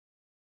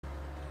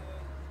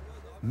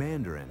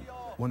Mandarin,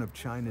 one of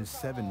China's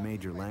 7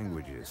 major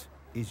languages,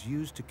 is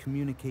used to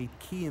communicate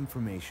key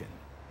information.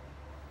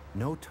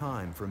 No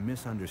time for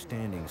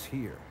misunderstandings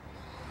here.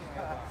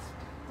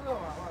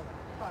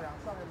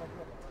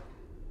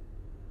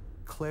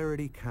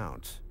 Clarity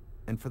counts,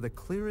 and for the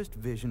clearest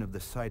vision of the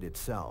site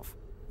itself,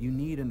 you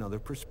need another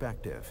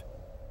perspective.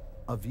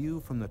 A view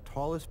from the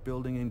tallest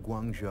building in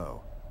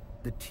Guangzhou,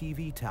 the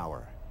TV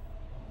tower.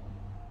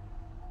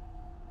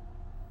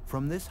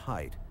 From this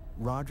height,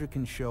 Roger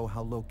can show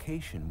how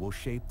location will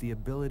shape the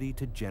ability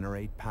to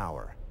generate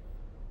power.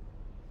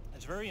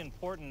 It's very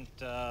important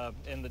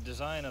in the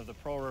design of the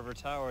Pearl River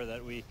Tower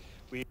that we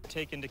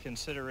take into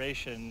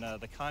consideration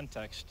the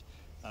context,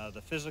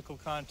 the physical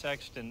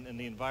context and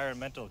the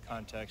environmental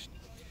context.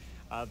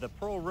 The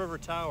Pearl River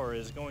Tower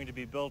is going to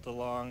be built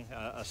along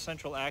a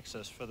central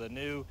axis for the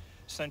new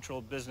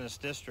central business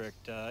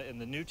district in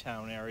the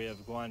Newtown area of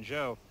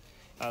Guangzhou.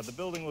 The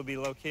building will be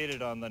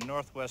located on the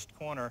northwest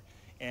corner,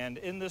 and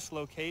in this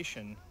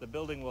location, the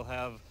building will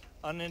have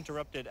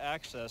uninterrupted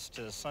access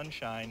to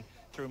sunshine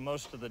through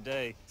most of the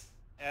day.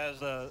 As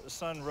the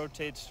sun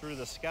rotates through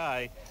the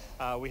sky,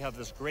 we have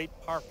this great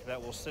park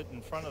that will sit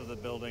in front of the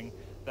building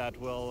that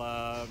will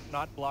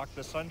not block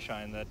the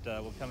sunshine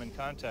that will come in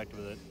contact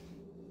with it.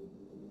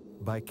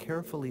 By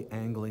carefully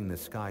angling the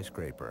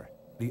skyscraper,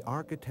 the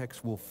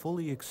architects will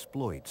fully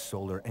exploit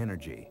solar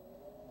energy.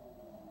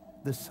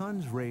 The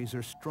sun's rays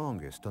are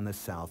strongest on the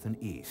south and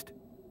east.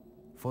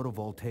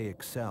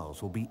 Photovoltaic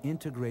cells will be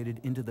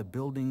integrated into the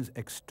building's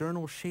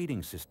external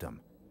shading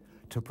system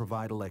to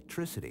provide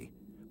electricity,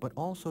 but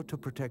also to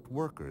protect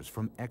workers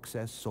from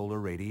excess solar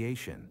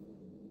radiation.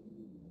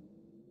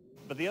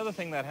 But the other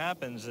thing that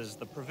happens is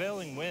the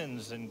prevailing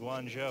winds in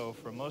Guangzhou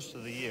for most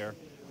of the year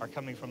are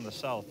coming from the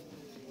south.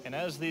 And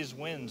as these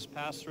winds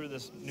pass through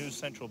this new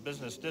central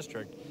business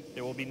district,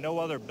 there will be no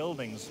other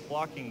buildings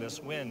blocking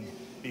this wind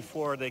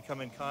before they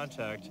come in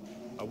contact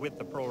with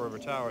the Pearl River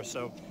Tower.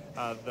 So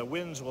the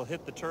winds will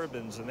hit the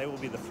turbines, and they will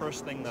be the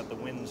first thing that the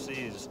wind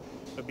sees.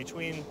 But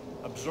between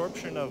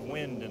absorption of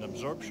wind and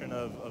absorption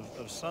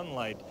of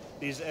sunlight,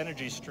 these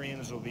energy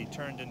streams will be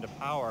turned into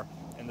power,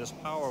 and this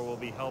power will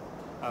be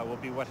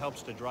what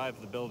helps to drive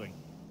the building.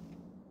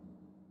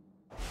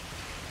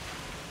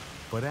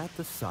 But at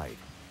the site,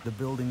 the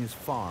building is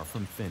far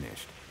from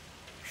finished.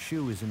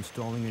 Xu is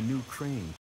installing a new crane